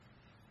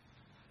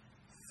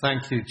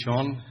Thank you,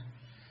 John.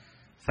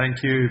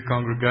 Thank you,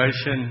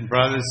 congregation,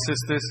 brothers,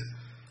 sisters.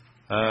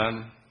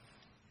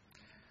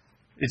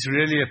 It's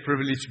really a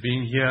privilege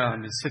being here.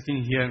 I'm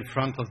sitting here in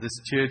front of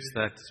this church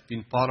that's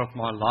been part of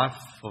my life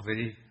for a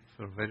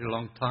very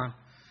long time.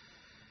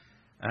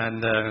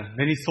 And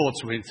many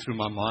thoughts went through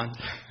my mind.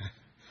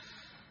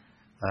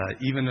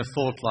 Even a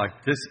thought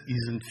like, this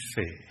isn't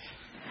fair.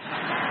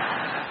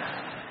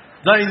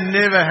 They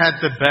never had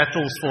the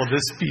battles for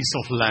this piece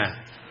of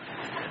land.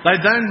 They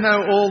don't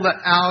know all the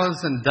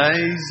hours and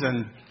days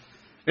and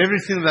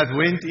everything that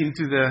went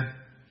into the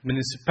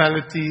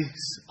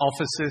municipalities'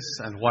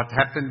 offices and what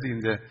happened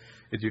in the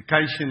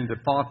education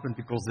department,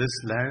 because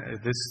this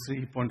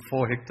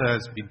 3.4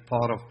 hectares has been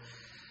part of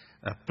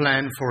a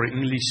plan for an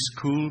English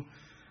school,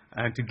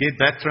 and to get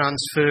that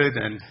transferred,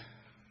 and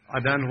I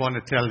don't want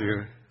to tell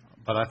you,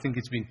 but I think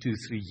it's been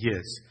 2-3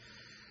 years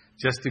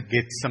just to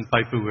get some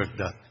paperwork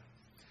done.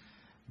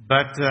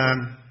 But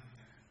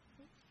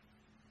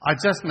I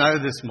just know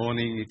this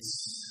morning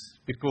it's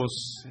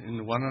because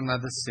in one or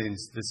another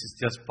sense this is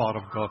just part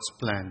of God's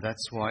plan.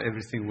 That's why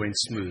everything went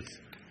smooth.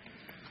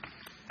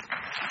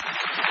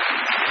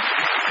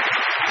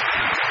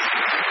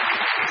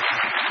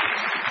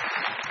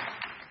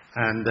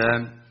 And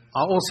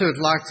I also would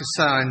like to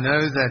say I know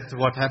that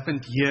what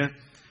happened here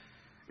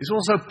is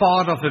also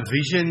part of a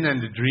vision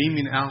and a dream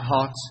in our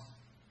hearts.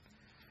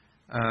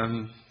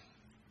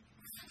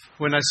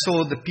 When I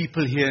saw the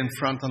people here in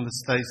front on the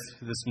stage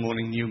this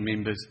morning, new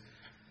members,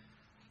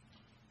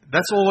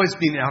 that's always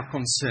been our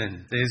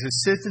concern. There's a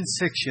certain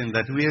section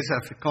that we as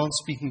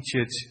Afrikaans-speaking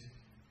church,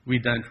 we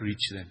don't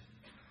reach them.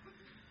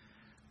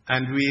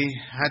 And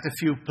we had a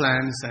few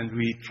plans, and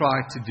we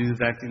tried to do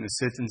that in a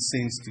certain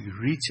sense, to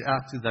reach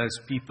out to those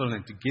people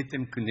and to get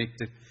them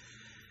connected,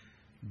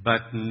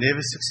 but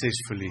never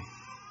successfully.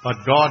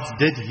 But God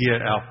did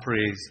hear our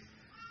prayers.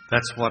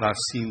 That's what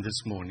I've seen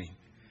this morning.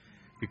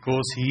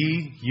 Because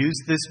He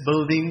used this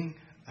building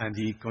and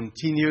He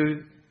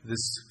continued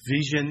this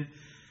vision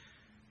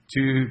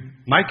to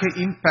make an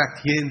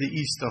impact here in the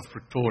east of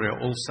Pretoria,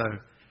 also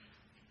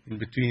in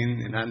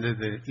between and under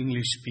the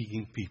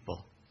English-speaking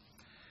people.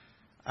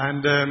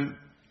 And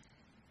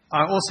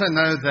I also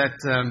know that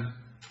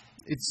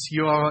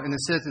you are, in a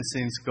certain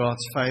sense,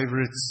 God's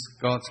favorites.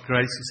 God's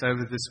grace is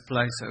over this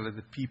place, over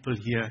the people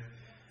here.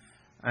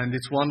 And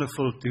it's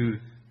wonderful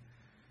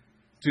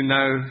to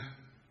know,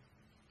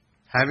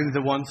 having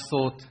the one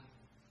thought,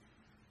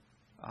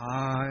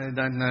 I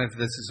don't know if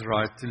this is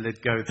right to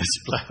let go of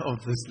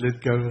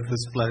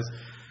this place.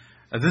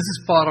 This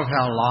is part of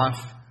our life.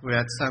 We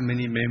had so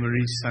many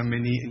memories, so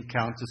many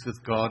encounters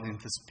with God in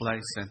this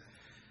place.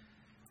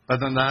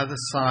 But on the other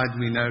side,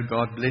 we know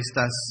God blessed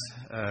us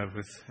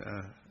with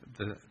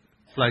the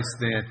place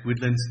there at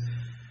Woodlands.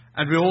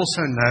 And we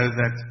also know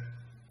that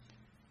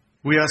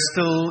we are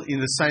still in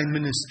the same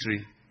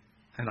ministry.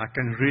 And I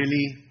can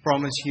really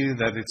promise you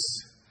that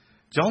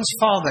John's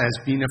father has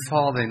been a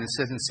father in a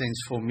certain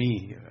sense for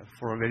me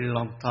for a very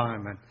long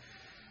time. And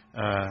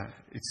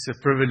it's a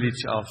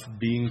privilege of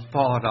being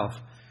part of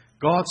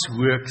God's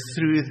work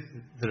through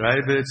the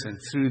Roberts and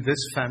through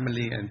this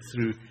family and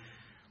through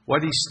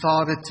what He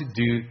started to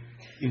do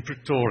in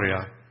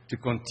Pretoria, to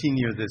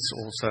continue this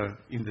also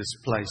in this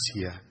place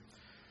here.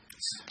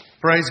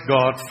 Praise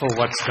God for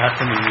what's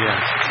happening here.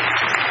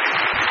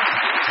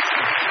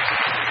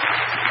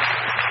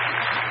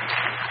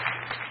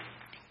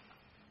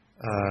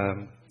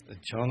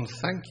 John,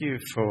 thank you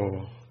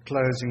for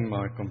closing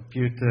my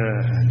computer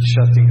and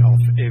shutting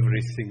off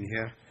everything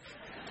here.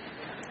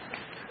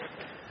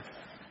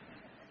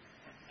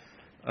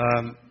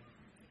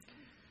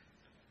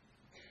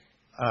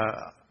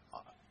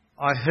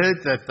 I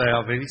heard that they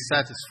are very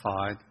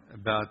satisfied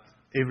about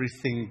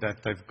everything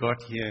that they've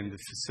got here in the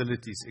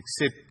facilities,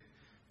 except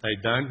they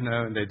don't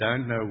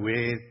know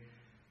where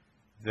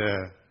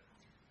the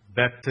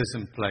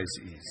baptism place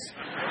is.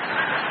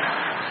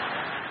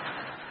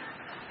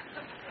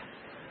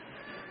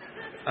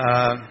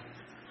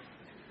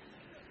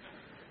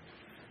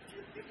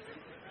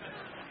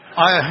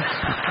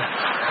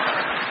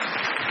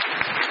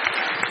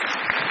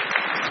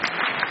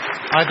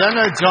 I don't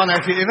know, John,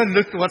 have you ever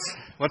looked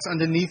what's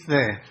underneath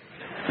there?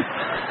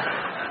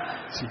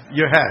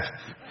 You have.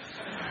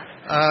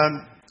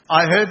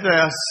 I heard they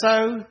are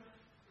so.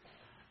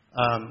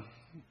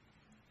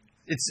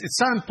 It's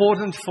so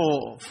important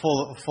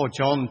for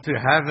John to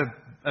have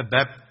a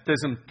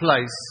baptism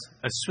place,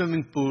 a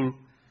swimming pool,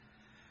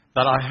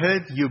 that I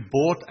heard you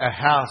bought a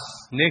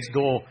house next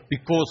door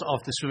because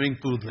of the swimming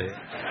pool there.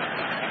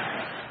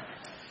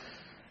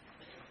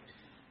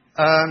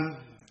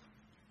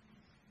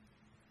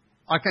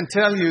 I can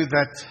tell you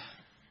that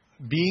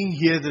being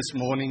here this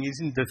morning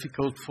isn't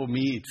difficult for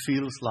me. It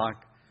feels like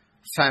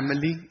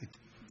family.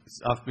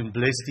 I've been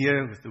blessed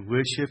here with the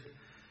worship.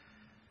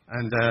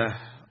 And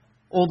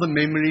all the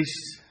memories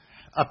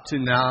up to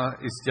now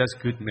is just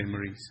good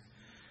memories.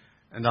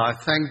 And I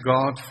thank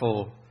God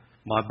for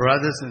my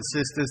brothers and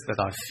sisters that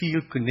I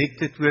feel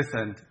connected with.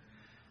 And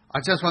I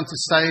just want to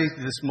say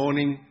this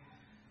morning,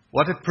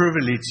 what a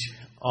privilege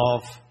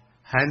of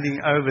handing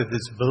over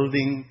this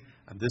building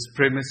and this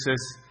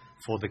premises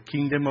for the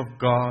kingdom of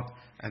God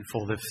and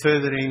for the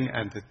furthering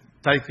and the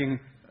taking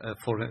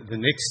for the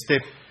next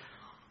step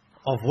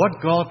of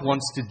what God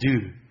wants to do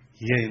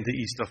here in the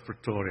east of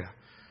Pretoria.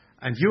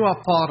 And you are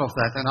part of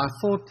that. And I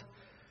thought,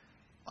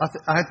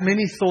 I had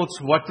many thoughts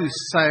what to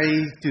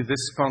say to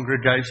this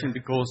congregation,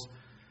 because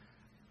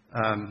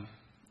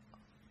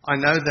I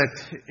know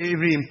that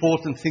every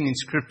important thing in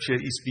Scripture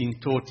is being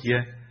taught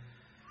here.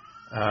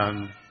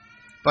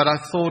 But I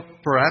thought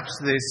perhaps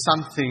there's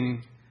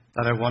something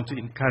that I want to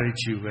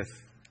encourage you with,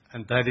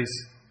 and that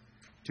is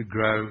to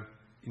grow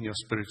in your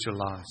spiritual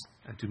lives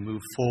and to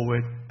move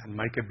forward and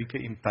make a bigger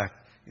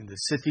impact in the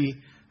city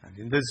and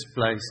in this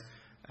place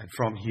and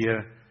from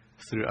here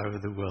through over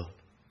the world.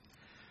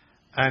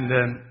 And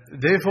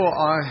therefore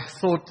I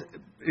thought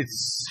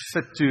it's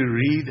fit to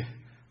read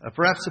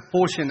perhaps a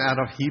portion out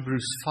of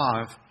Hebrews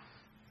 5.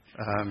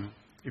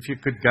 If you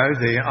could go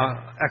there.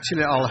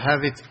 I'll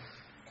have it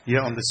here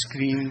on the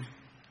screen,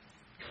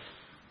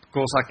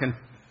 because I can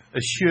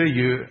assure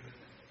you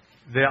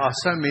there are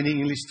so many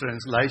English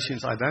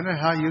translations. I don't know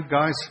how you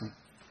guys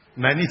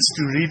manage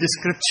to read the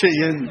Scripture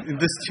here in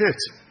this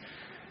church.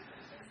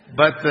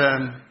 But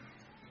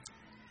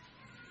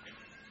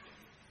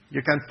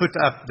you can put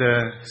up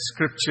the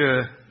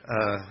Scripture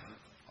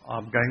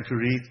I'm going to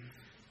read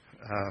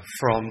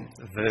from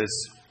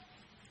verse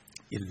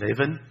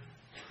 11.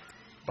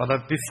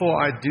 But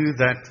before I do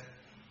that,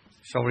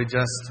 shall we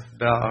just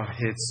bow our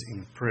heads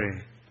in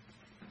prayer?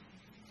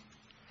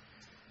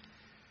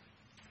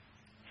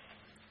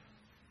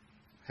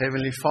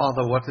 Heavenly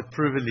Father, what a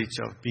privilege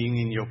of being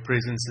in your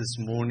presence this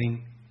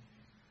morning,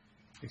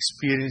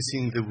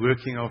 experiencing the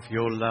working of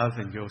your love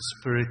and your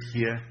Spirit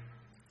here.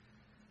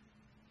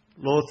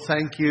 Lord,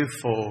 thank you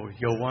for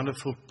your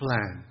wonderful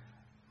plan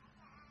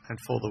and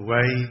for the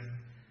way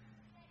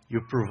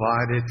you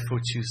provided for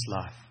Choose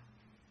Life.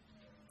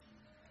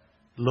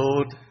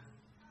 Lord,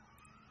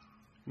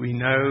 we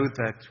know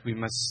that we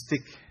must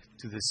stick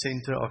to the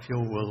center of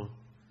your will,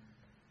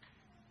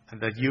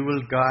 and that you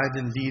will guide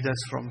and lead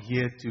us from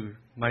here to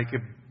make a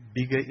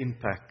bigger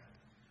impact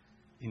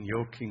in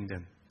your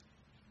kingdom.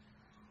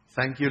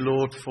 Thank you,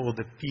 Lord, for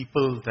the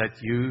people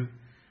that you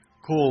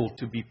call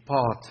to be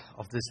part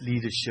of this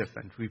leadership.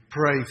 And we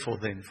pray for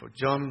them, for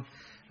John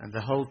and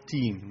the whole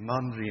team,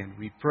 Mandri. And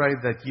we pray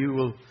that you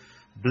will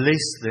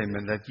bless them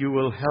and that you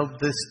will help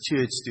this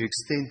church to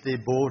extend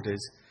their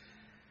borders.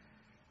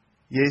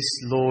 Yes,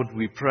 Lord,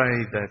 we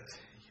pray that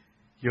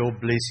your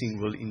blessing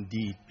will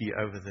indeed be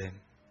over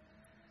them.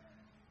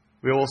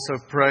 We also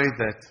pray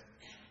that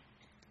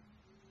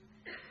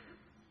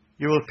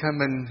you will come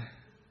and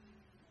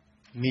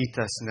meet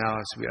us now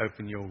as we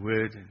open your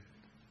word and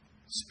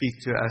speak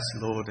to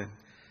us, Lord. And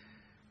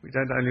we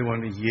don't only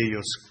want to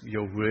hear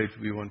your word,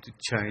 we want to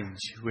change.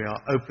 We are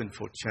open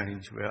for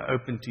change. We are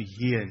open to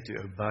hear and to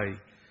obey.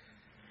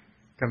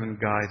 Come and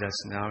guide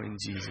us now in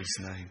Jesus'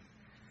 name.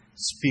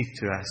 Speak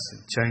to us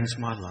and change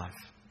my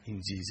life.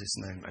 In Jesus'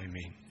 name,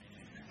 amen.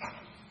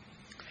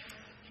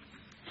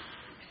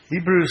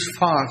 Hebrews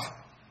 5,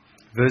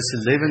 verse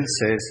 11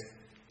 says,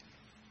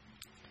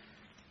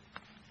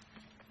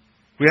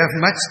 we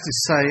have much to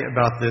say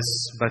about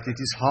this, but it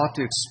is hard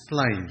to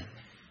explain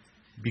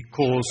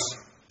because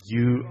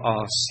you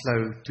are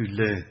slow to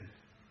learn.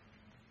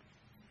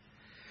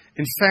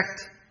 In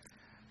fact,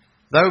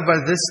 though by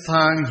this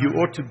time you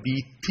ought to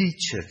be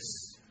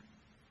teachers,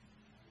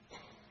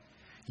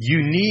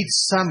 you need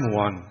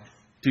someone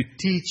to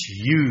teach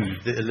you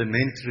the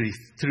elementary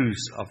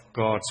truths of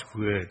God's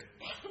Word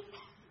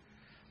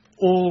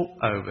all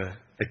over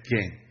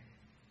again.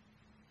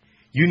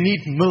 You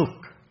need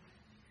milk,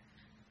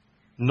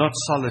 not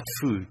solid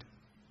food.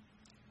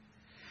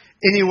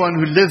 Anyone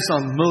who lives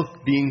on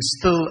milk, being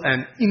still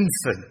an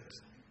infant,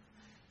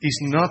 is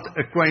not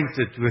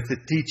acquainted with the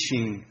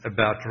teaching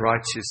about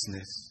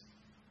righteousness.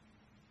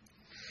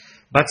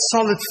 But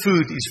solid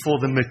food is for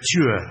the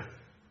mature,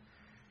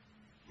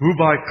 who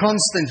by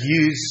constant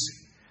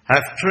use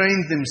have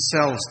trained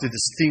themselves to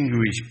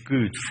distinguish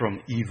good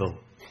from evil.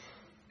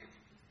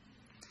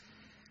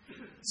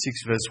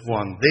 6 verse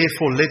 1.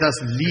 Therefore let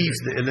us leave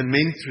the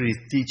elementary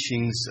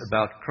teachings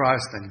about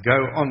Christ and go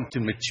on to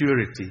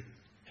maturity,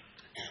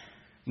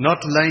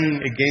 not laying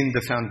again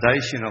the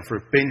foundation of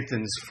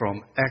repentance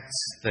from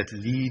acts that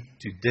lead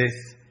to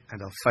death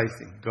and of faith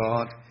in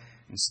God.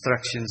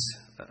 Instructions,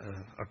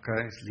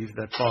 okay, let's leave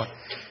that part.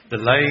 The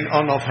laying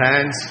on of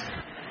hands.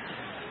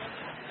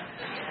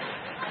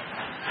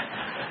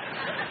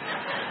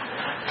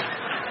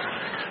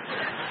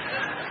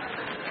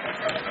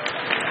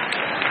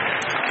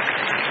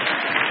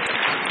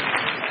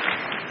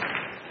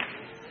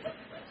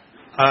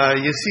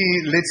 You see,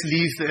 let's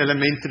leave the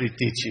elementary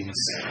teachings.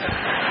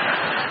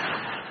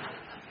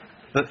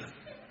 The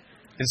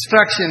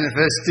instruction in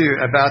verse 2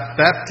 about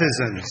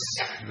baptisms,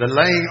 the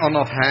laying on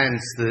of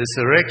hands, the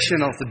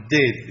resurrection of the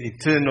dead,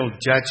 eternal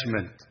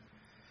judgment,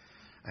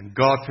 and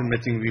God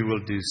permitting we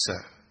will do so.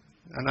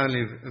 And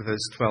only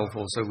verse 12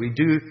 also. We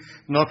do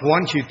not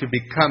want you to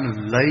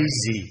become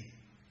lazy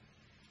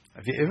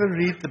Have you ever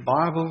read the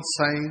Bible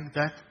saying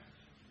that?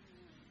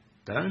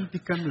 Don't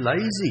become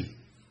lazy,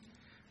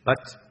 but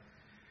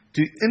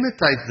to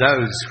imitate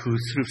those who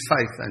through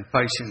faith and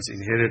patience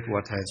inherit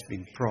what has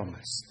been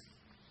promised.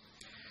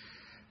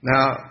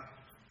 Now,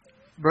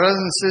 brothers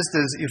and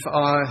sisters, if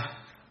I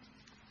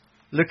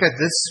look at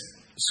this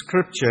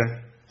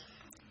scripture,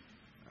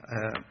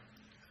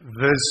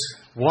 verse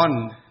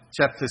 1,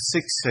 chapter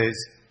 6 says,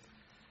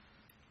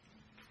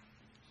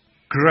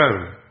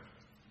 grow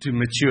to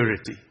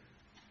maturity.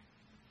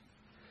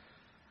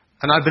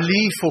 And I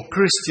believe for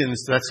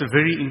Christians that's a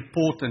very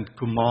important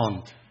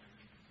command.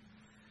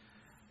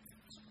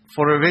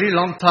 For a very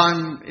long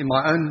time in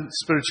my own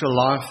spiritual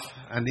life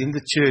and in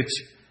the church,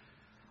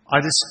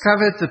 I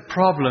discovered the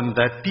problem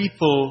that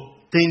people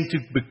tend to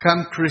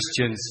become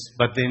Christians,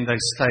 but then they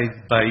stay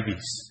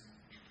babies.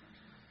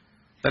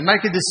 They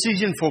make a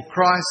decision for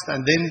Christ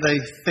and then they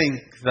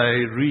think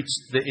they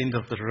reached the end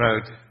of the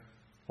road,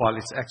 while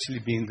it's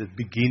actually been the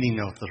beginning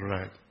of the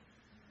road.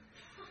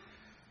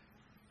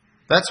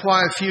 That's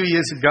why a few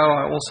years ago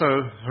I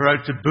also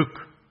wrote a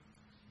book,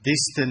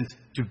 Destined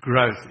to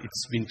Growth.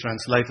 It's been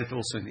translated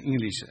also in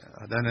English.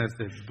 I don't know if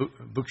the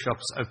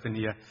bookshop's open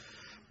here,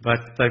 but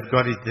they've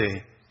got it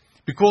there.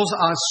 Because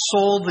I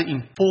saw the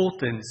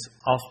importance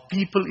of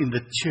people in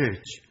the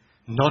church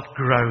not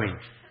growing.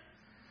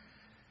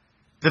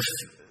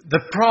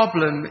 The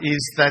problem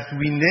is that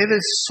we never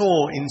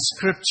saw in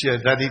Scripture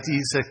that it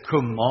is a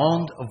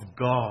command of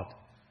God.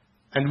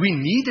 And we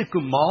need a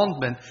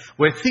commandment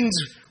where things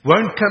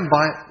won't come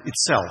by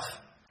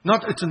itself.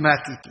 Not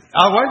automatically.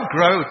 I won't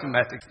grow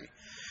automatically.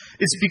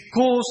 It's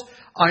because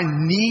I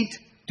need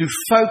to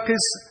focus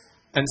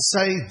and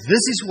say, this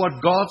is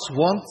what God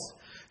wants.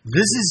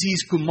 This is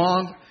His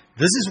command.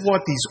 This is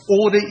what His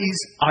order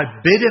is. I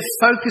better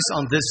focus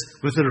on this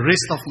for the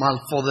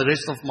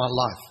rest of my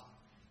life.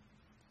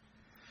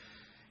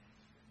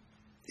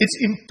 It's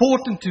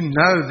important to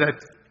know that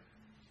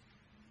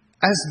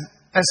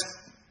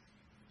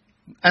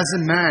as a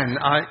man,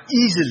 I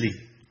easily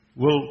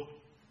will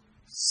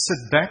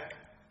sit back,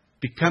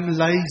 become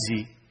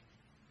lazy,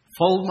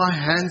 fold my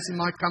hands in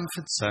my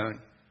comfort zone,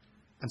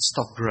 and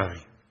stop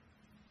growing.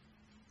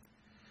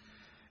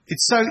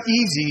 It's so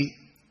easy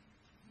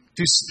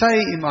to stay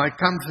in my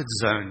comfort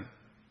zone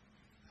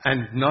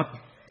and not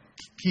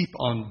keep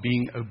on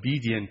being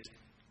obedient,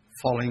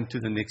 following to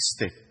the next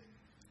step.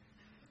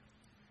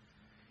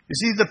 You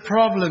see, the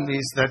problem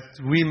is that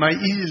we may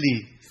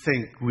easily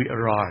think we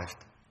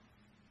arrived.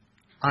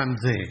 I'm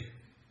there.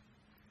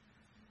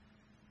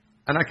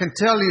 And I can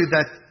tell you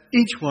that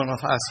each one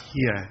of us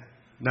here,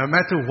 no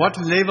matter what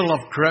level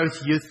of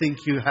growth you think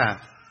you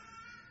have,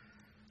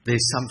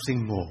 there's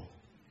something more.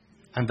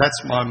 And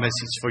that's my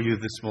message for you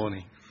this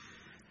morning.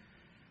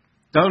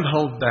 Don't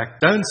hold back.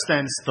 Don't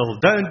stand still.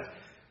 Don't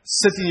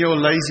sit in your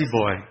lazy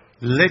boy.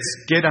 Let's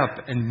get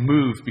up and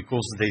move,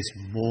 because there's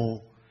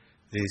more.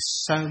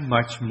 There's so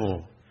much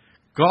more.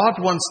 God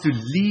wants to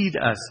lead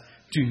us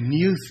to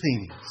new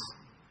things.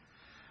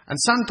 And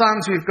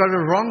sometimes we've got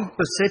a wrong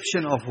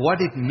perception of what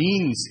it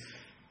means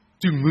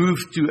to move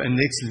to a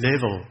next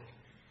level.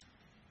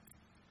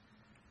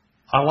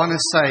 I want to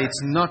say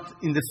it's not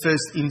in the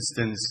first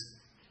instance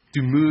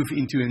to move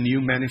into a new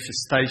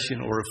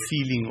manifestation or a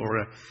feeling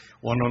or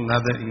one or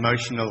another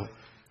emotional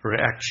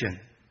reaction.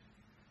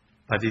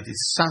 But it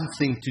is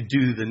something to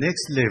do the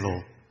next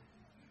level.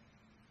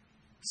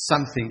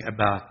 Something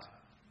about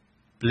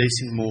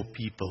blessing more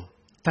people,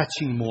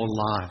 touching more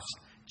lives,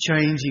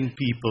 changing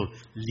people,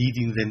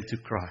 leading them to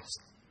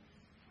Christ.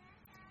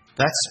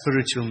 That's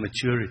spiritual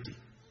maturity.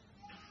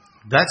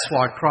 That's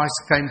why Christ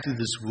came to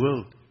this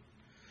world.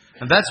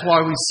 And that's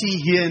why we see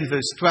here in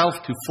verse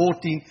 12 to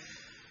 14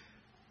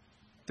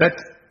 that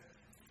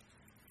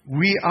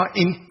we are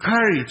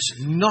encouraged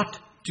not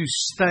to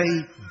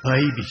stay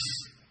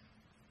babies.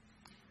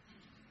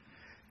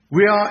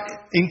 We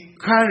are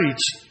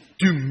encouraged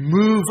to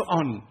move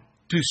on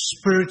to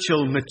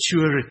spiritual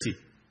maturity.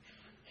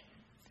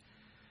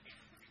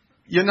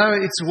 You know,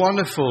 it's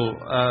wonderful.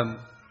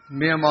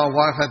 Me and my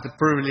wife had the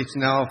privilege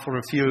now for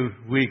a few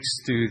weeks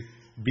to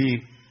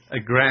be a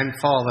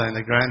grandfather and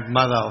a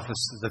grandmother of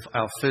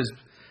our first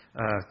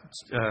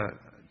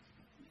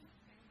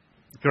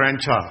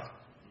grandchild.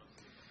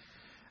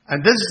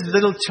 And this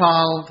little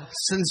child,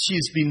 since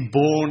she's been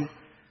born,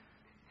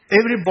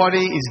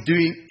 everybody is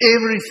doing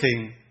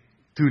everything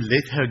to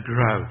let her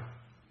grow.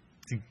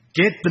 To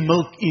get the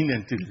milk in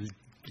and to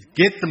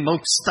get the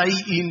milk stay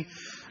in,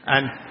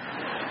 and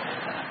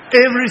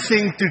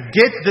everything to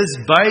get this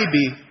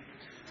baby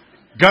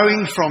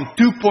going from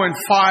 2.5,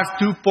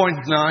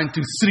 2.9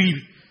 to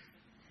 3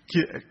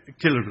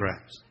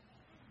 kilograms.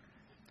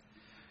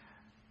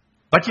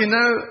 But you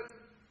know,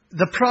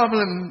 the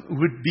problem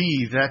would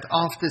be that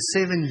after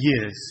 7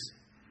 years,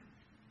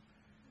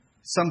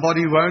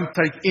 somebody won't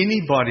take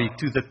anybody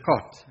to the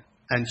cot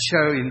and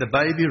show in the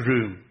baby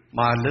room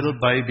my little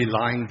baby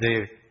lying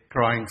there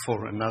crying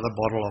for another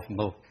bottle of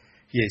milk.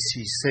 Yes,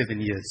 he's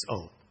 7 years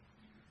old.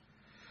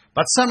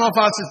 But some of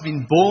us have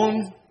been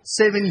born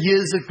 7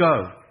 years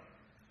ago.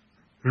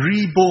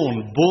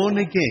 reborn, born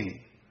again,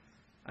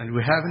 and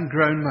we haven't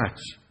grown much.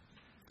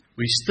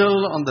 We're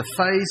still on the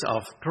phase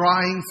of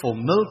crying for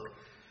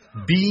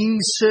milk, being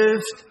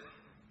served.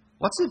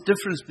 What's the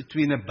difference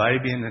between a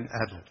baby and an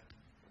adult?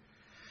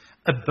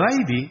 A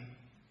baby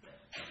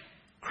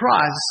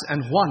cries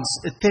and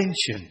wants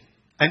attention,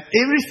 and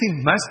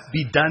everything must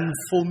be done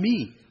for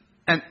me.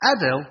 An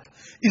adult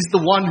is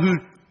the one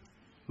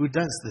who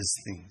does these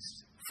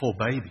things for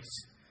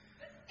babies.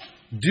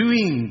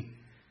 Doing,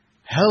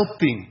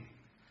 helping.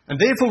 And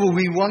therefore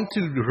we want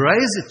to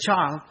raise a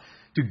child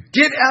to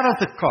get out of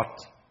the cot,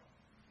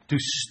 to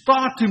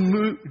start to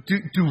move,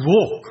 to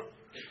walk,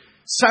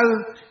 so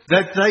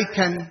that they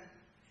can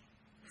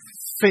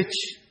fetch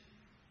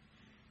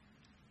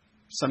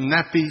some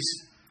nappies,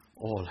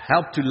 or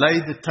help to lay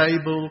the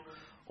table,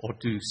 or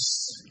to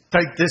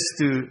take this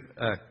to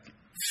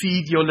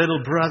feed your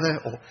little brother,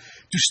 or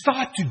to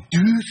start to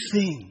do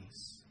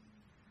things.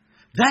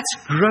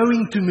 That's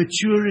growing to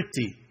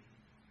maturity.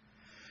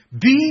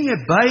 Being a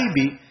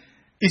baby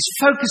is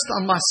focused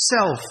on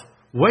myself,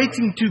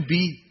 waiting to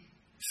be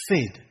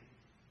fed.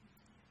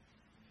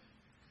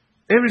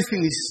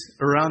 Everything is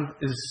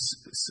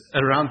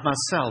around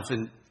myself,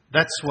 and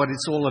that's what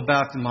it's all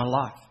about in my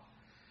life.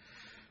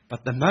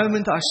 But the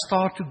moment I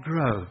start to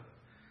grow,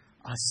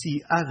 I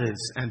see others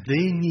and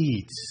their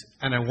needs,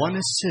 and I want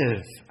to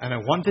serve, and I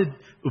want to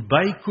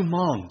obey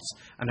commands,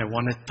 and I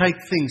want to take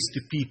things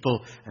to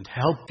people and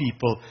help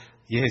people,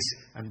 yes,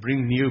 and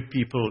bring new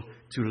people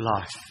to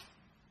life.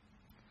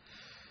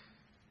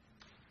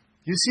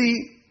 You see,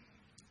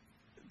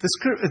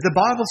 the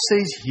Bible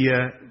says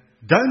here,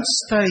 don't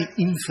stay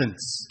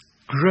infants,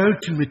 grow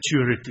to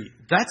maturity.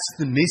 That's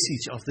the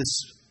message of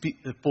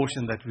this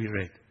portion that we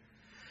read.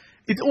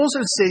 It also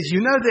says,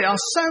 there are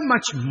so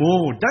much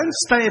more. Don't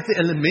stay at the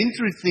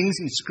elementary things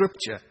in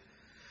Scripture.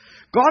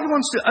 God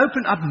wants to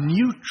open up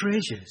new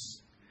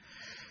treasures.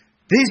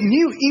 There's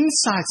new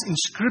insights in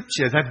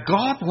Scripture that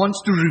God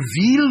wants to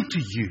reveal to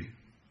you.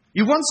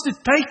 He wants to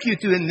take you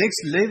to the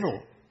next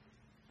level.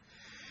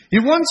 He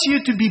wants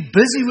you to be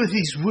busy with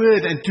His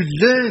Word and to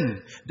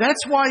learn.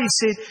 That's why He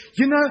said,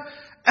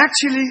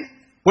 actually,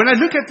 when I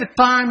look at the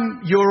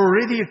time you're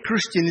already a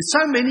Christian, in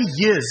so many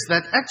years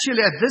that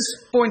actually at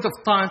this point of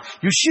time,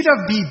 you should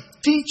have been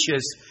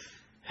teachers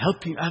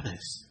helping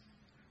others.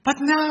 But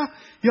now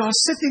you are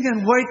sitting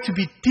and wait to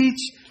be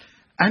taught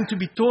and to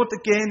be taught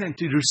again and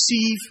to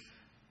receive.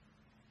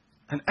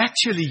 And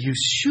actually you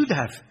should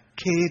have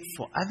cared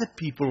for other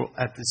people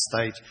at this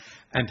stage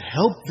and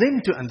helped them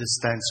to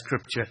understand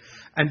Scripture.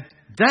 And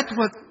that's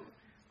what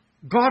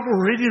God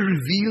already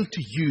revealed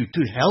to you,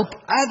 to help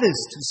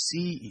others to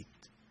see it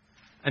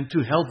and to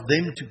help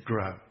them to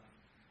grow.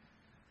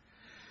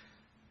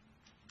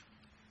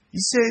 He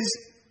says,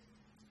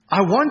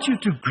 I want you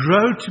to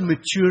grow to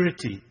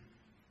maturity,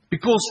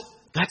 because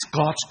that's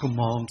God's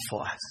command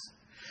for us.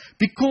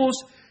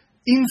 Because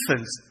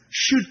infants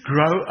should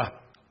grow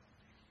up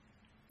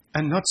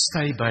and not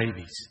stay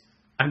babies.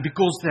 And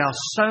because there are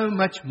so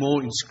much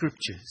more in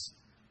Scriptures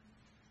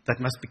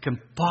that must become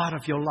part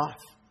of your life.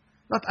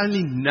 Not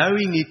only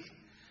knowing it,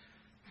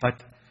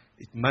 but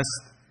it must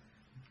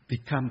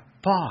become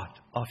part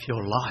of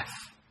your life.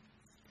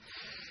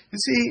 You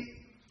see,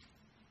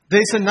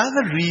 there's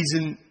another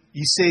reason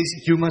he says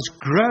you must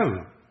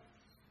grow,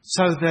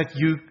 so that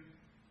you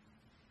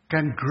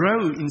can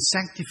grow in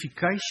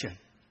sanctification,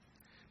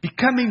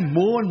 becoming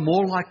more and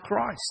more like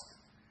Christ.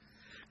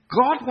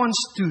 God wants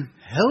to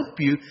help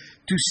you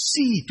to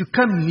see, to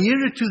come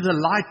nearer to the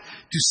light,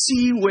 to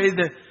see where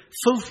the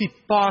filthy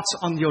parts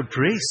on your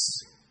dress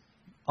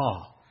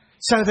are,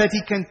 so that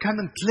He can come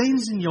and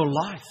cleanse in your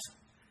life.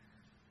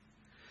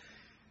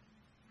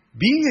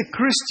 Being a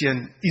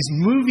Christian is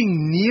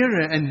moving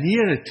nearer and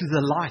nearer to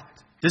the light,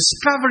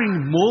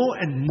 discovering more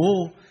and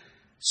more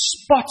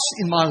spots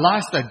in my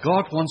life that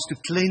God wants to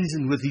cleanse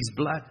in with His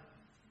blood.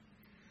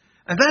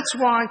 And that's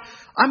why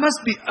I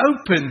must be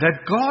open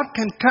that God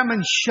can come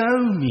and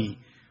show me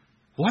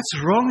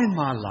what's wrong in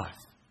my life.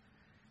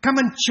 Come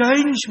and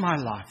change my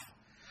life.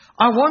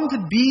 I want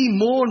to be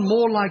more and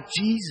more like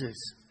Jesus.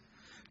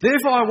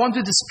 Therefore, I want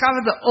to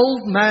discover the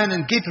old man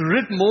and get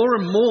rid more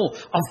and more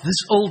of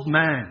this old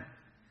man.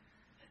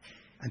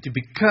 And to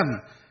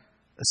become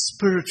a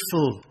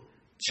spirit-filled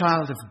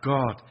child of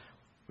God,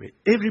 where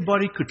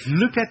everybody could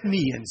look at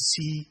me and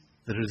see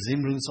the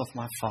resemblance of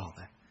my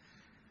Father.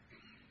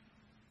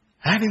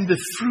 Having the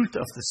fruit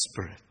of the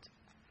Spirit.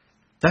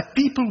 That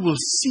people will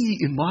see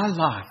in my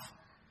life,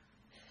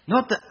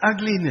 not the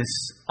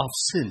ugliness of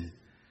sin,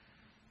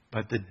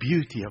 but the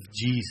beauty of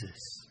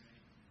Jesus.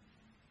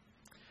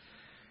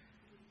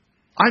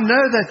 I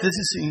know that this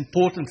is an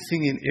important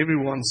thing in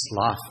everyone's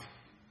life,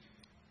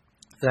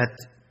 that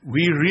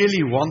we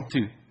really want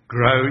to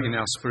grow in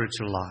our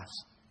spiritual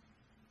lives.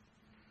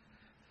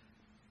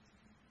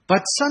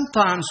 But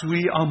sometimes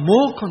we are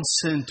more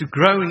concerned to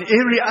grow in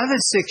every other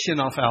section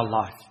of our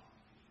life,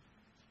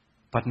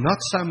 but not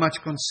so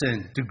much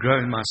concerned to grow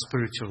in my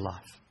spiritual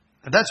life.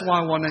 And that's why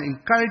I want to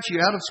encourage you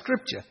out of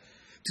Scripture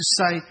to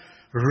say,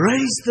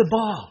 raise the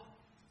bar.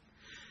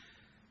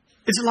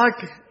 It's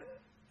like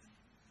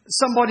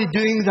somebody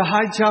doing the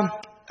high jump,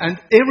 and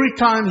every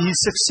time he's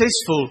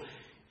successful,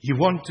 you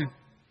want to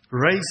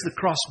raise the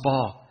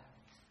crossbar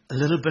a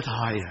little bit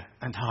higher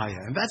and higher.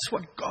 And that's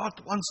what God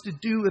wants to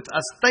do with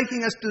us,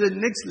 taking us to the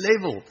next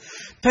level,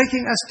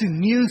 taking us to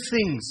new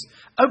things,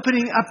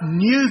 opening up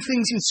new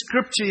things in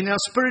Scripture, in our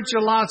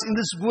spiritual lives, in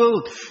this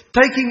world,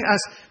 taking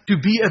us to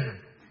be a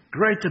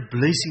greater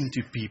blessing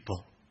to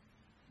people.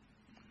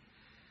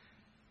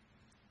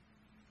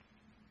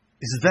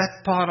 Is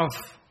that part of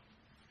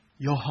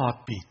your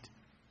heartbeat?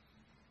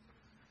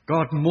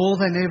 God, more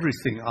than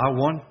everything, I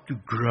want to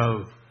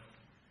grow.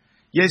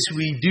 Yes,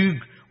 we do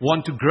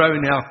want to grow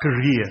in our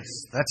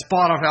careers. That's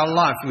part of our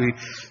life.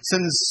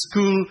 Since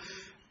school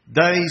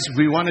days,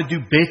 we want to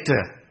do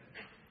better.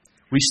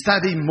 We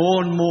study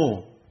more and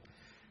more.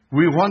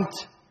 We want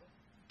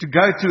to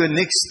go to a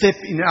next step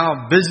in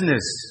our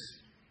business.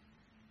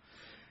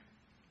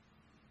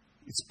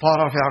 It's part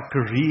of our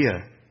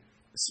career.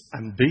 It's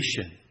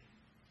ambition.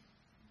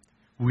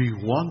 We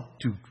want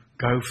to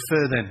go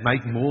further and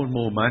make more and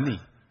more money.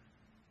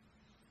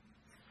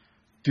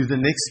 To the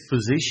next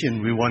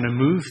position, we want to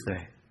move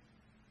there.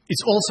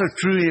 It's also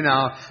true in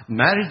our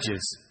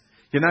marriages.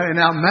 In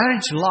our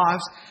marriage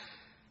lives,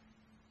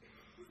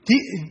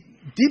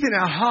 deep in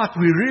our heart,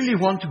 we really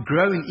want to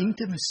grow in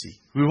intimacy.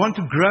 We want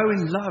to grow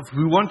in love.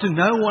 We want to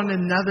know one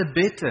another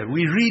better.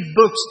 We read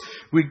books.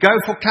 We go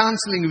for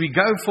counseling. We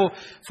go for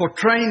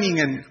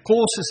training and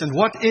courses and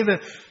whatever.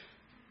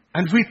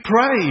 And we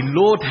pray,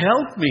 Lord,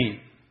 help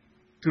me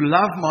to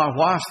love my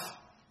wife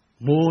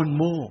more and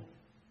more.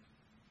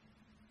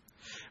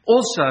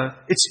 Also,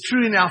 it's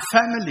true in our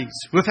families,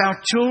 with our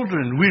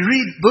children. We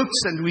read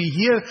books and we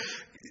hear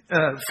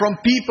from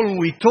people, and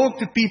we talk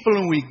to people,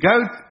 and we go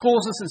to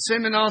courses and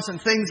seminars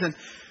and things, and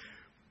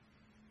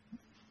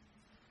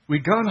we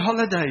go on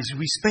holidays.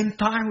 We spend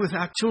time with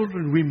our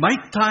children. We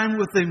make time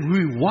with them.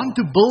 We want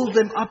to build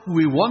them up.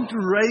 We want to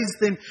raise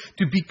them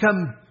to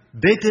become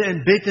better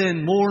and better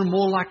and more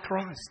like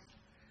Christ.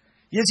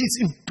 Yes, it's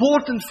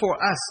important for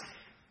us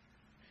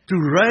to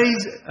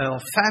raise our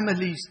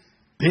families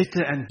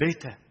better and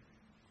better.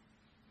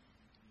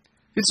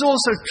 It's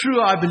also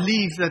true, I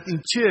believe, that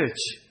in church,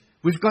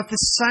 we've got the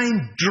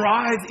same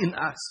drive in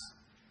us.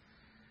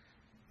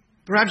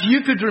 Perhaps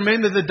you could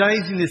remember the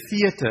days in the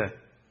theater.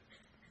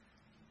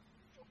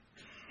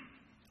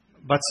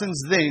 But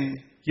since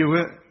then, you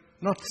were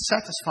not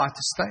satisfied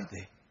to stay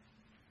there.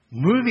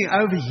 Moving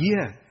over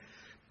here.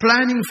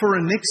 Planning for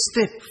a next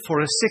step, for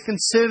a second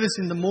service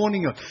in the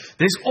morning.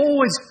 There's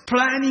always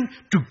planning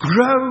to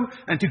grow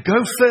and to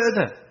go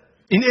further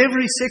in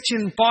every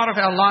section and part of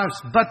our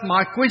lives. But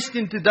my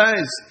question today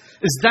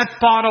is that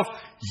part of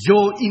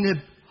your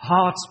inner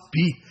heart's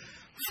beat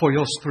for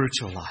your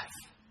spiritual life?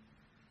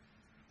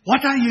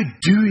 What are you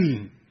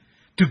doing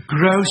to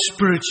grow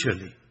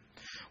spiritually?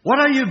 What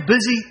are you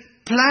busy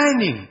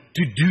planning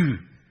to do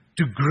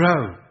to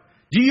grow?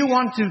 Do you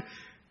want to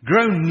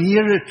grow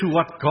nearer to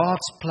what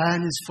God's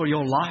plan is for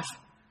your life?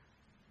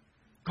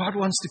 God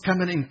wants to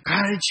come and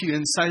encourage you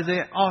and say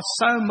there are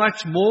so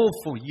much more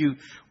for you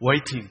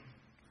waiting.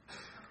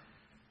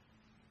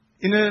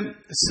 In a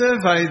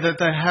survey that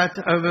they had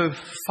over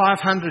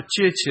 500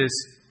 churches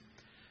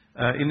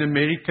in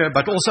America,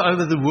 but also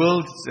over the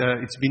world,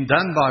 it's been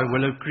done by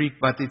Willow Creek,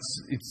 but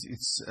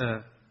it's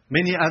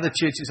many other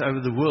churches over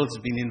the world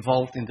have been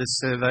involved in this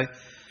survey.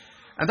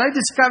 And they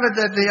discovered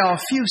that there are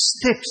a few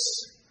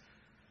steps.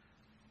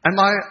 And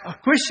my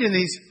question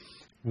is,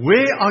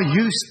 where are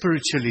you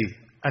spiritually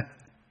at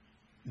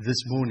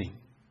this morning?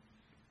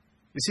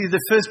 You see,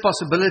 the first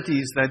possibility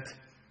is that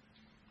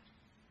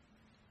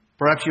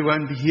perhaps you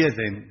won't be here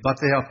then, but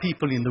there are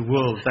people in the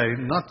world, they're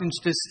not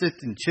interested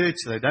in church,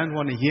 they don't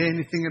want to hear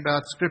anything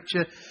about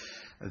Scripture,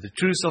 the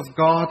truth of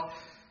God.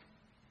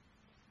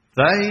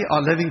 They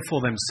are living for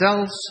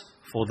themselves,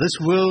 for this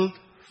world,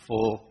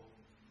 for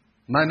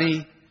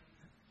money,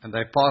 and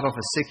they're part of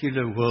a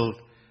secular world,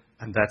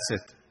 and that's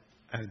it.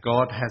 And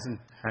God hasn't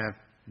had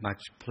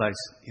much place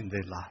in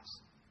their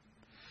lives.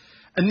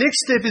 A next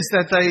step is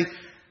that they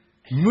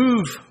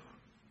move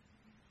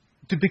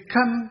to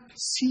become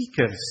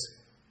seekers,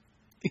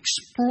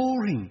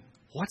 exploring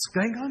what's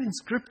going on in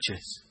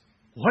Scriptures,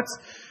 what's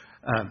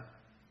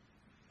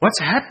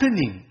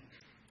happening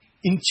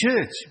in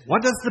church.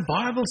 What does the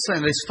Bible say?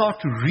 They start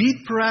to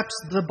read perhaps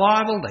the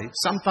Bible. They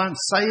sometimes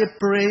say a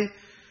prayer,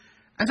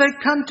 and they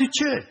come to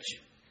church.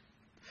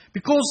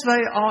 Because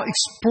they are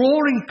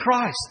exploring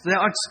Christ. They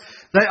are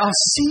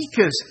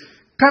seekers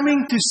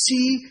coming to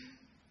see,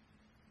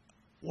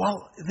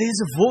 well,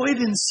 there's a void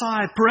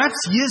inside.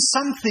 Perhaps here's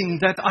something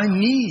that I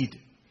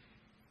need.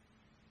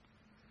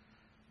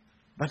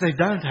 But they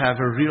don't have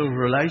a real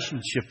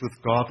relationship with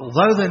God,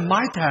 although they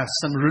might have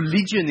some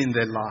religion in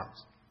their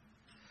lives.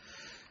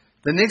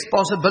 The next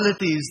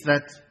possibility is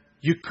that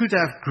you could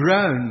have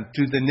grown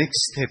to the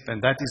next step,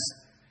 and that is,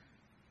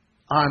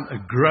 I'm a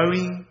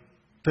growing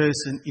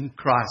person in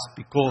Christ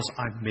because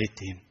I met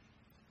Him.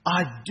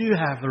 I do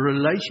have a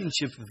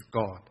relationship with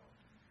God.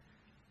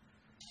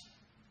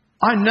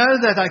 I know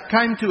that I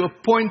came to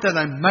a point that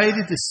I made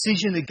a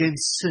decision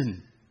against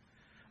sin.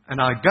 And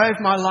I gave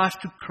my life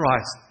to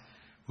Christ,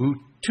 who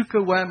took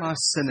away my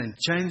sin and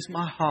changed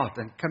my heart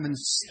and come and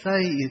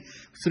stay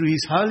through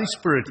His Holy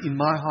Spirit in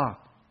my heart.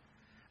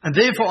 And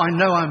therefore I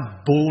know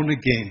I'm born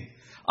again.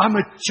 I'm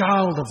a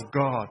child of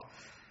God.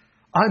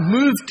 I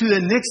move to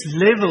the next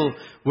level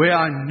where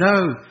I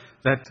know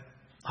that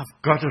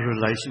I've got a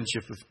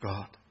relationship with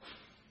God.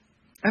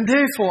 And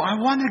therefore I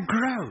want to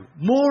grow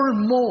more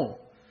and more.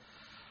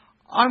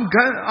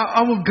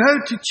 I will go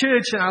to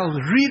church and I'll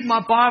read my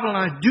Bible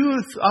and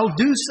I'll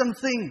do some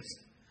things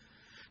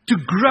to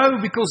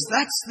grow, because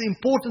that's the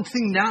important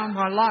thing now in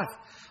my life.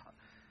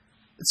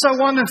 It's so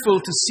wonderful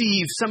to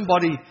see if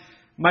somebody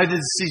made a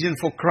decision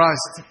for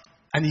Christ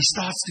and he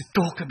starts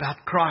to talk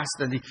about Christ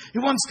and he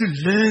wants to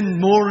learn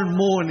more and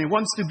more and he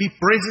wants to be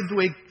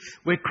present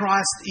where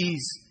Christ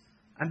is.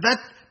 And that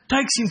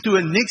takes him to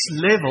a next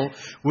level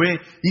where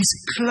he's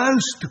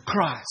close to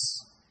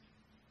Christ.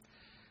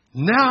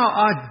 Now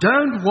I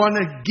don't want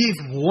to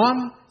give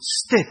one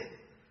step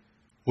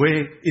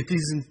where it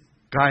isn't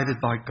guided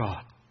by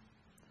God.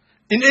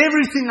 In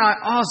everything I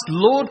ask,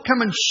 Lord,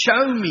 come and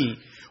show me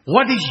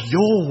what is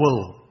your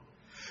will.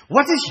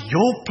 What is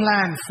your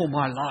plan for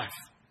my life?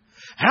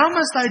 How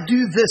must I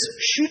do this?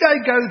 Should I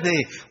go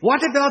there?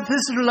 What about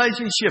this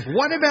relationship?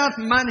 What about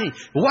money?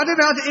 What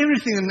about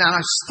everything? And now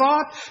I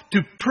start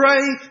to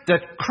pray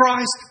that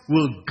Christ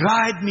will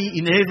guide me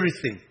in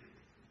everything.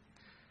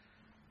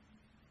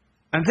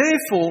 And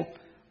therefore,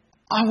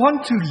 I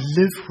want to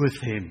live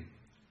with Him.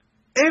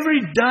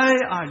 Every day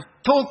I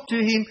talk to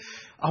Him.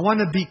 I want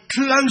to be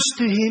close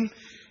to Him.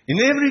 In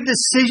every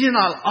decision,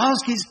 I'll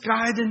ask His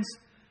guidance.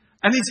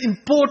 And it's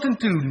important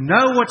to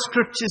know what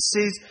Scripture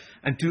says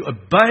and to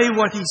obey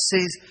what He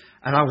says.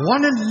 And I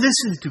want to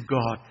listen to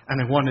God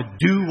and I want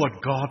to do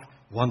what God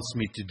wants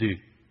me to do.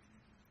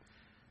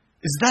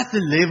 Is that the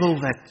level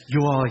that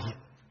you are?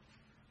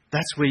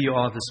 That's where you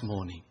are this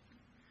morning.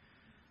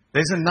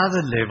 There's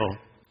another level.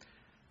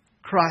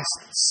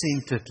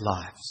 Christ-centered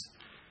lives.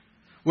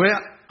 Where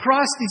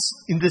Christ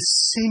is in the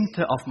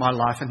center of my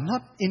life and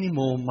not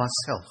anymore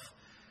myself.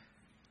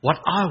 What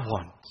I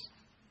want.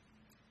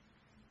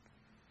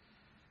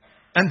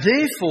 And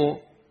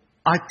therefore,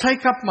 I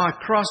take up my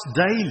cross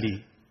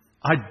daily.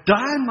 I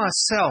die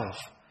myself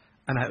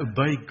and I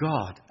obey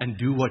God and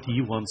do what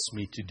He wants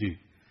me to do.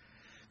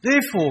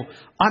 Therefore,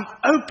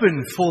 I'm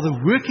open for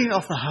the working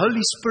of the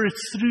Holy Spirit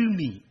through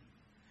me.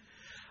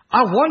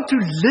 I want to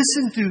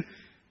listen to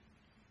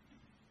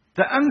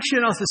the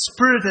unction of the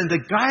Spirit and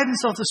the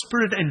guidance of the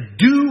Spirit and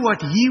do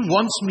what He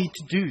wants me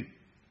to do.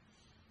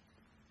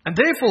 And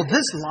therefore,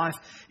 this life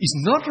is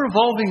not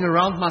revolving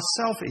around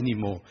myself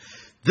anymore.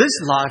 This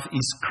life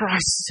is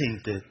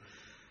Christ-centered.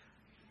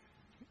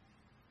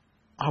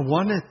 I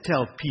want to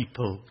tell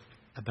people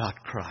about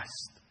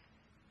Christ.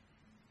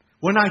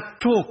 When I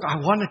talk, I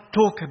want to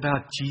talk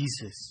about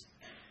Jesus.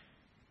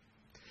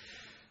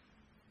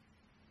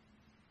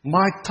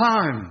 My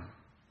time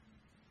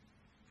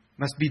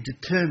must be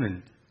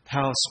determined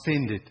how I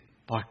spend it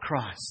by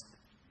Christ.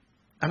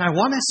 And I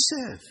want to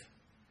serve.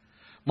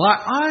 My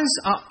eyes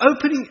are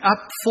opening up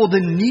for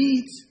the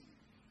needs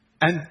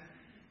and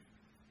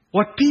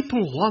what people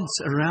want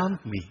around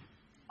me.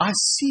 I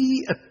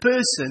see a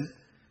person,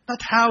 not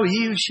how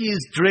he or she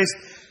is dressed,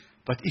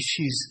 but if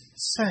she's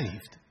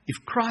saved,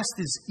 if Christ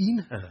is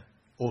in her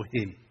or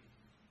him.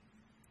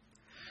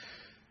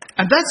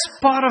 And that's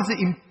part of the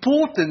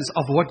importance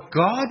of what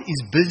God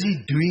is busy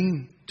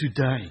doing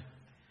today.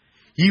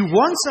 He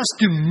wants us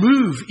to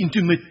move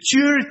into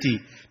maturity,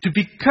 to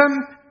become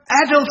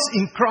adults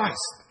in Christ,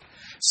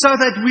 so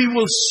that we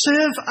will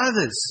serve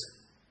others,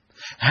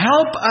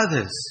 help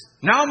others.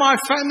 Now my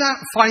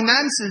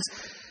finances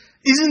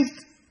isn't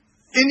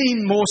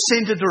any more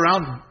centered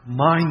around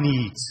my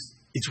needs.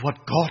 It's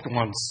what God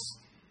wants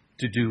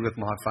to do with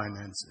my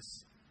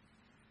finances.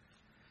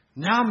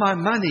 Now my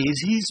money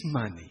is His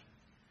money.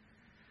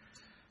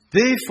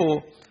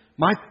 Therefore,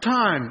 my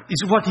time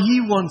is what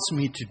He wants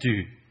me to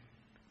do.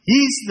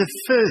 He's the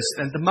first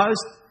and the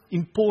most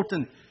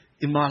important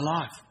in my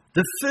life.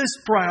 The first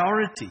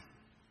priority.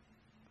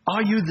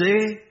 Are you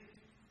there?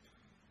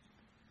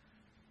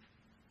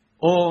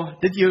 Or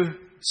did you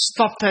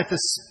stop at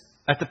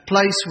the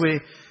place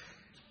where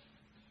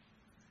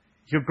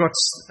you got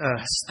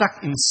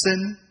stuck in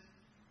sin?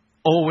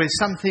 Or where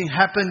something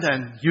happened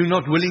and you're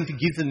not willing to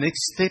give the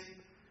next step?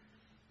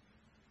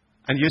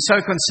 And you're so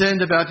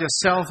concerned about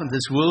yourself and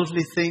these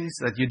worldly things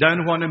that you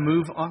don't want to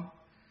move on?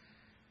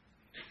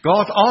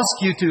 God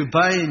asks you to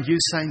obey and you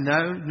say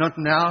no, not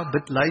now,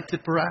 but later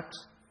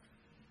perhaps.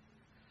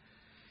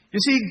 You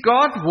see,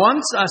 God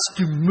wants us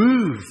to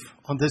move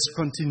on this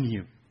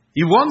continuum.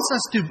 He wants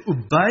us to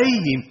obey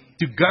Him,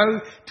 to go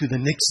to the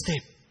next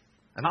step.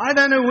 And I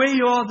don't know where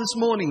you are this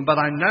morning, but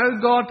I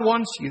know God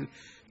wants you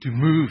to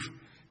move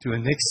to a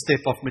next step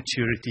of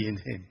maturity in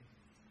Him.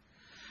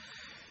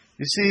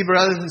 You see,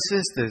 brothers and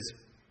sisters,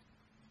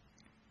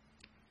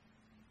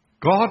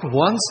 God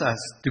wants us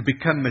to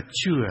become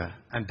mature,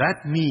 and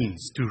that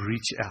means to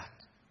reach out.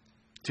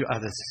 to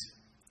others.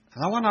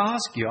 And I want to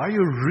ask you, are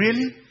you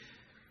really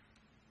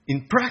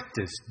in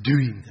practice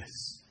doing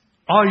this?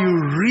 Are you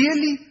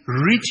really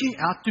reaching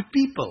out to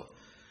people?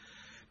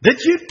 Did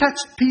you touch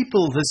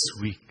people this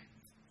week?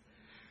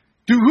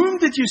 To whom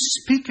did you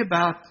speak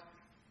about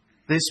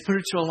their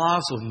spiritual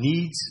lives or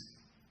needs?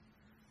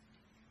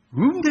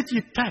 Whom did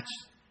you touch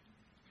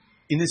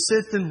in a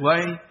certain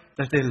way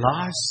that their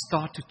lives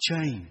start to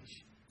change?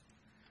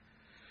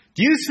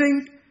 Do you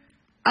think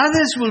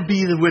others will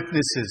be the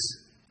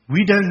witnesses?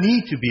 We don't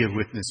need to be a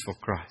witness for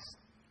Christ.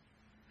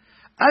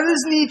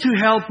 Others need to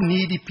help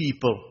needy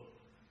people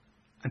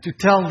and to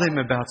tell them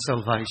about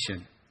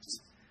salvation.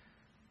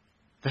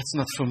 That's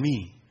not for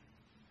me.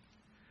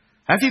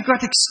 Have you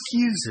got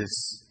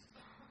excuses?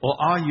 Or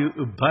are you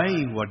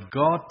obeying what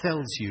God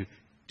tells you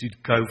to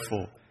go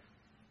for?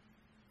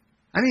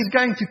 And He's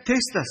going to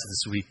test us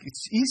this week.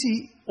 It's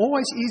easy,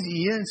 always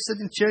easy here and sit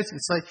in church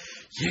and say,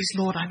 yes,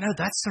 Lord, I know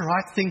that's the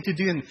right thing to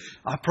do, and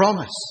I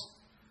promise.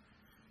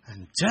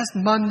 And just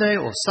Monday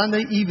or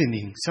Sunday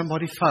evening,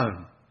 somebody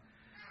phone.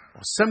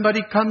 Or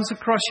somebody comes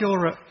across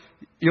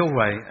your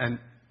way, and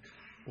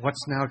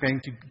what's now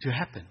going to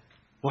happen?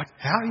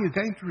 How are you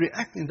going to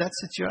react in that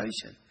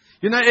situation?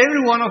 You know,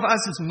 every one of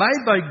us is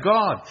made by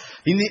God.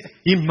 He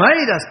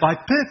made us by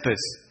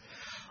purpose.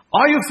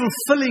 Are you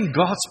fulfilling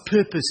God's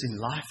purpose in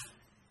life?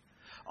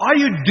 Are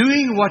you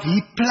doing what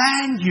He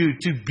planned you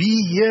to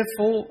be here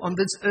for on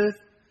this earth?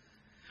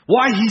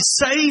 Why He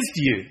saved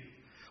you?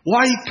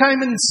 Why He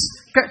came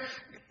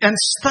and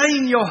stayed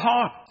in your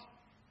heart?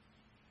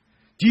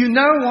 Do you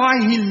know why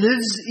He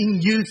lives in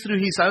you through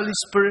His Holy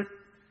Spirit?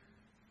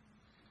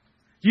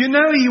 You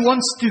know He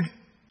wants to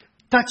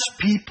touch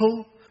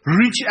people,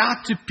 reach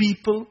out to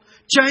people,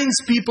 change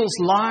people's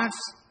lives.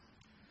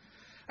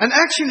 And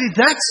actually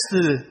that's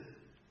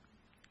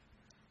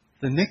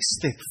the next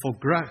step for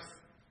growth.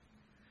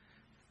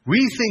 We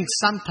think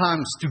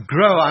sometimes to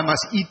grow I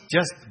must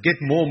get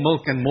more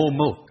milk and more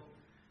milk.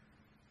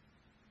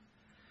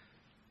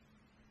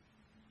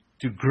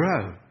 To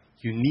grow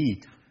you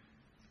need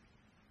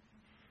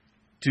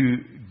to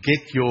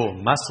get your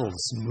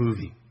muscles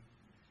moving.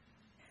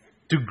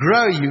 To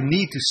grow, you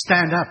need to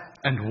stand up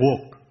and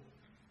walk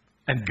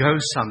and go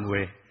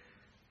somewhere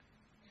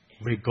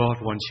where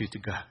God wants you to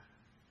go.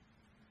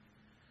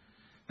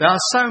 There are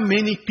so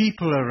many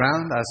people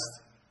around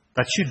us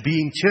that should be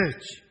in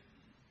church,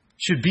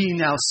 should be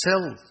in our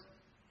cells.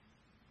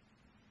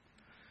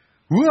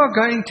 Who are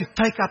going to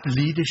take up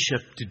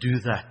leadership to do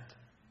that?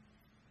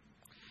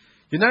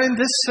 You know, in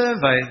this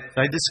survey,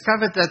 they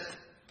discovered that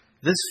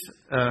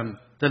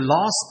the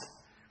last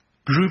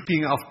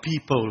grouping of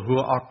people who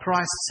are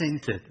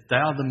Christ-centered, they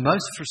are the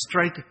most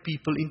frustrated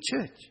people in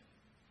church.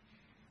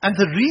 And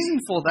the reason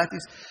for that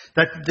is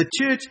that the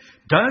church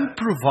don't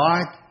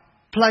provide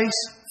place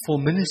for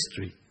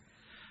ministry.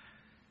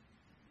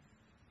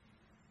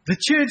 The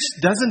church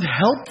doesn't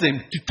help them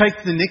to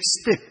take the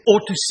next step or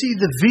to see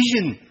the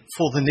vision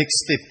for the next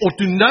step or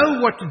to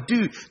know what to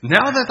do.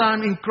 Now that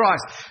I'm in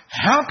Christ,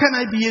 how can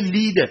I be a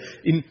leader?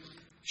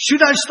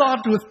 Should I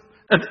start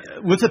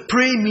with a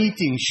prayer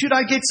meeting? Should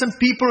I get some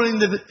people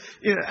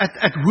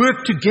at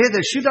work together?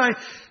 Should I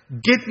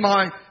get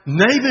my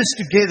neighbors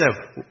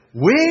together?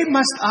 Where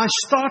must I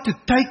start to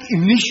take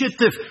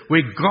initiative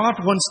where God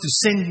wants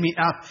to send me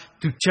out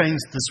to change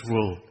this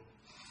world?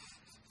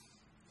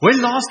 When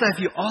last have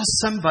you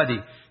asked somebody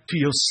to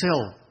your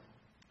cell?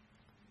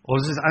 Or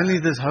is it only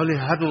this holy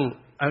huddle,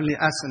 only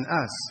us and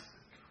us?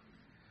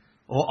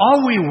 Or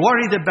are we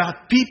worried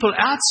about people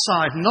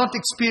outside not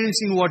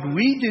experiencing what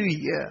we do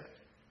here?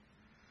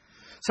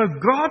 So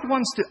God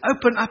wants to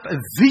open up a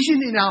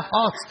vision in our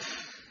hearts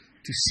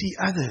to see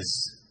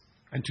others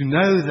and to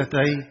know that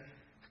they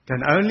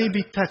can only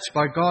be touched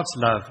by God's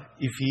love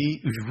if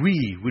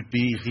we would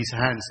be His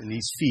hands and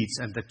His feet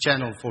and the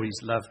channel for His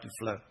love to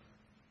flow.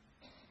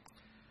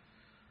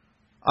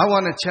 I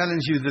want to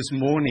challenge you this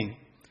morning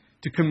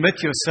to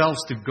commit yourselves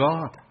to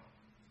God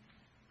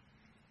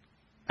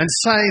and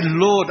say,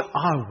 Lord,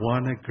 I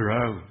want to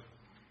grow.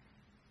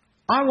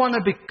 I want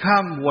to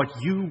become what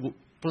you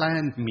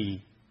planned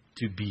me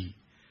to be.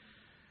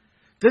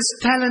 This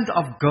talent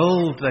of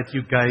gold that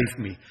you gave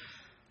me,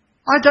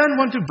 I don't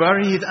want to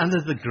bury it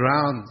under the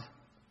ground.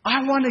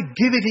 I want to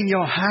give it in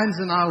your hands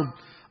and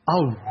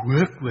I'll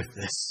work with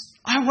this.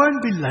 I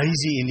won't be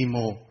lazy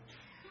anymore.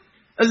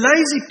 A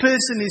lazy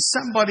person is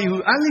somebody who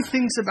only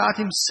thinks about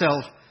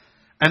himself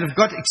and have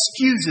got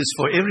excuses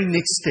for every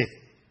next step.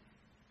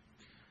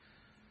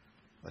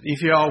 But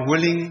if you are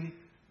willing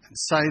and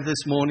say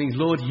this morning,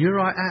 Lord, here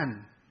I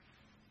am.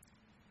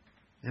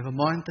 Never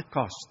mind the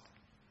cost.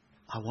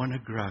 I want to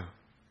grow.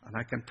 And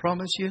I can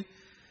promise you,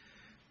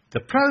 the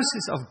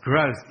process of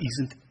growth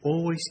isn't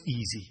always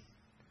easy.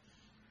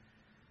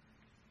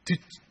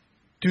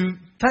 To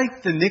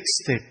take the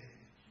next step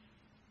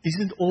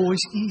isn't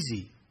always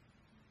easy.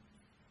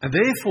 And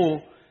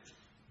therefore,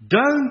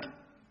 don't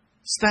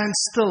stand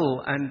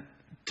still and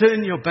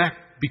turn your back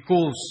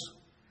because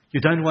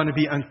you don't want to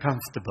be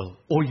uncomfortable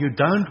or you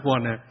don't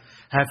want to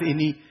have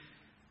any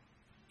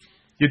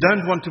You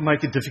don't want to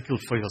make it difficult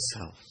for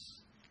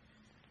yourselves.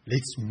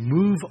 Let's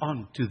move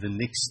on to the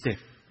next step.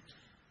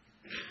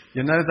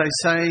 You know, they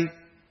say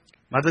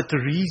Mother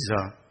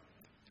Teresa,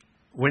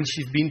 when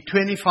she'd been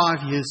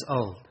 25 years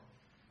old,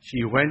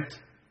 she went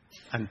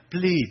and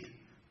pleaded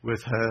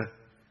with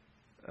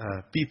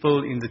her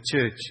people in the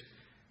church,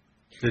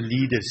 the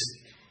leaders,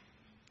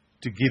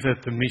 to give her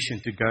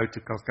permission to go to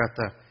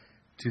Calcutta,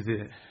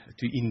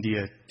 to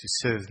India, to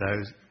serve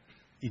those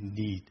in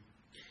need.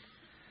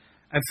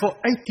 And for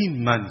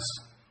 18 months,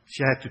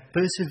 she had to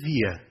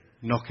persevere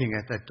knocking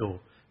at that door.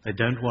 They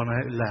don't want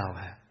to allow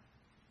her.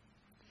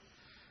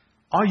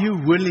 Are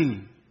you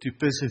willing to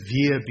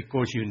persevere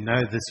because you know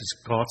this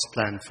is God's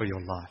plan for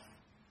your life?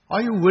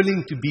 Are you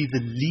willing to be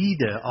the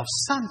leader of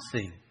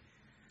something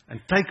and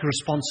take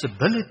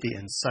responsibility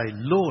and say,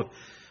 Lord,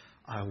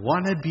 I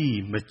want to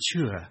be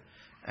mature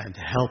and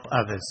help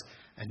others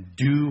and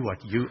do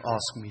what you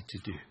ask me to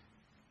do?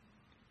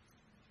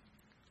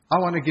 I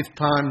want to give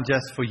time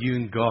just for you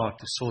and God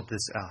to sort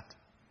this out.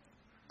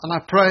 And I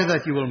pray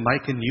that you will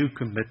make a new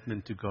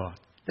commitment to God.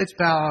 Let's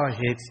bow our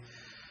heads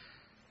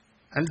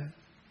and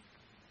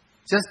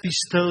just be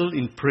still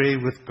in prayer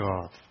with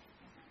God.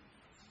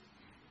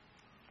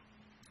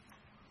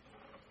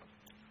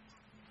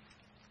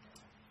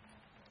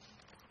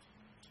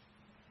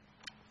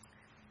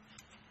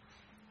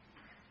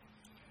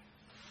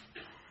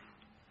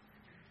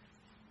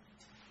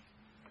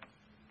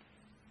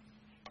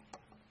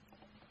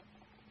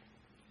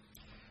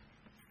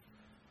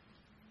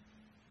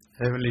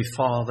 Heavenly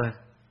Father,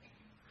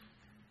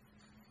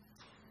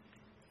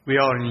 we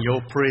are in your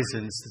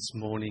presence this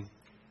morning,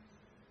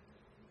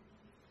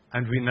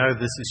 and we know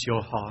this is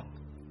your heart.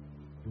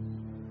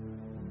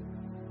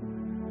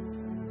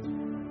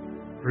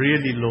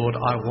 Really, Lord,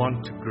 I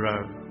want to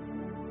grow.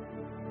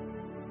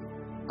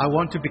 I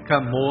want to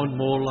become more and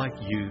more like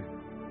you.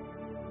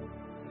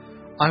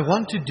 I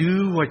want to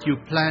do what you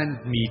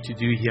planned me to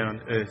do here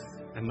on earth,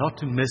 and not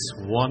to miss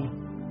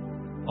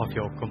one of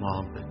your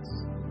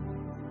commandments.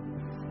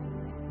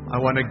 I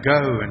want to go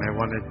and I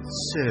want to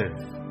serve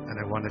and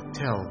I want to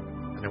tell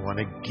and I want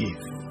to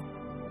give.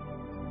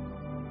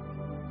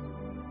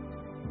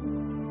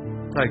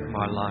 Take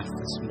my life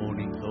this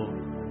morning,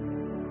 Lord.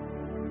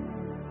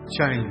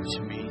 Change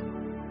me.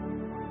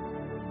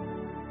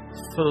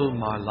 Fill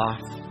my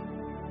life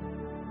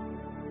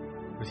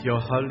with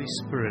your Holy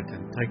Spirit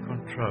and take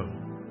control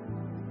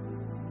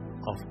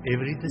of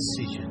every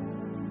decision.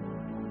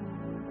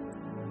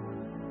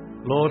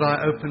 Lord,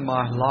 I open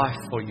my life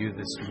for you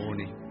this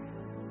morning.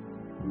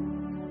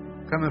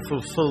 Come and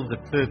fulfill the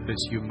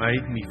purpose you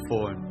made me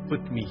for and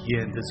put me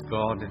here in this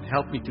garden.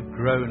 Help me to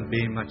grow and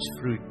bear much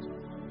fruit.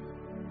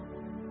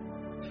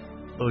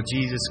 Lord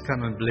Jesus,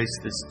 come and bless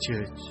this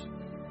church,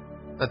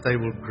 that they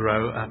will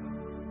grow up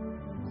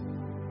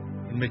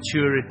in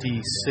maturity,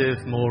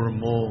 serve more and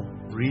more,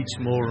 reach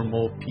more and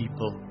more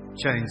people,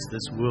 change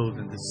this world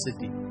and this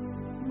city.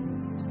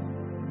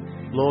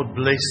 Lord,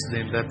 bless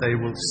them that they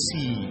will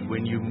see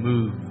when you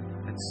move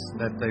and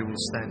that they will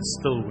stand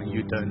still when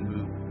you don't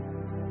move.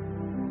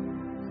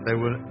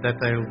 That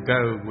they will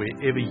go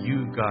wherever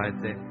you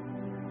guide them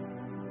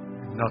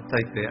and not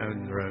take their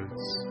own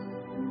roads.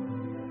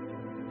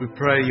 We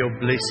pray your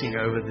blessing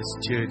over this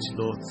church,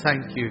 Lord.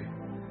 Thank you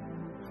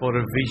for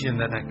a vision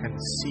that I can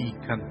see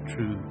come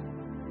true.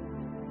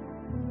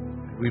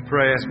 We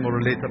pray as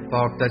Moroleta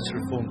Park Dutch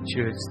Reformed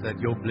Church that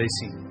your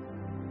blessing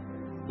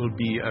will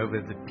be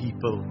over the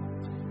people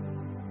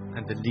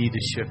and the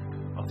leadership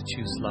of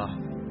Choose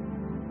Life.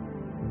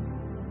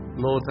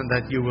 Lord, and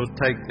that you will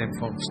take them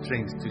from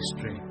strength to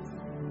strength.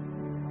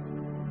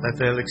 That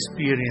they'll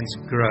experience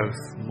growth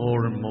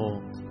more and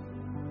more.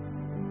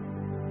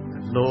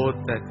 And Lord,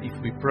 that if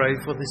we pray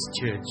for this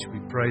church, we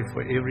pray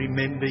for every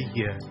member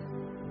here.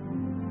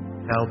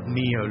 Help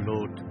me, O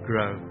Lord, to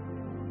grow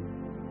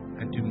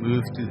and to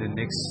move to the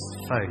next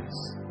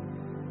phase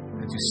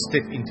and to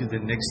step into the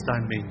next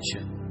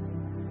dimension.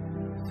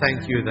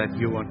 Thank you that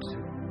you want to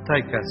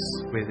take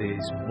us where there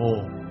is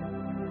more.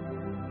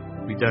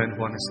 We don't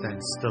want to stand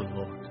still,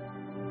 Lord.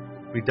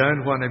 We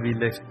don't want to be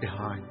left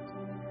behind.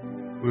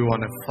 We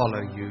want to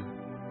follow you.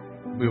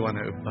 We want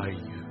to obey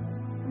you.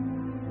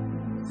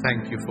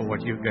 Thank you for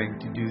what you're going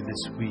to do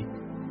this week,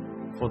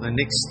 for the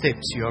next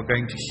steps you are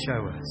going to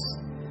show us,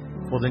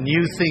 for the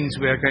new things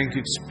we are going to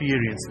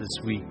experience this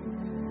week.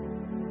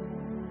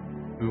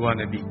 We want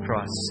to be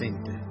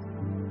Christ-centered,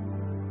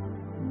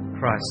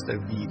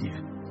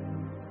 Christ-obedient,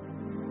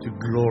 to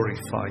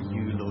glorify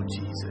you, Lord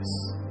Jesus.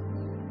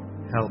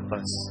 Help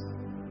us.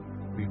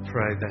 We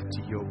pray that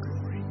to your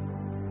glory.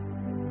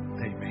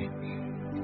 Amen.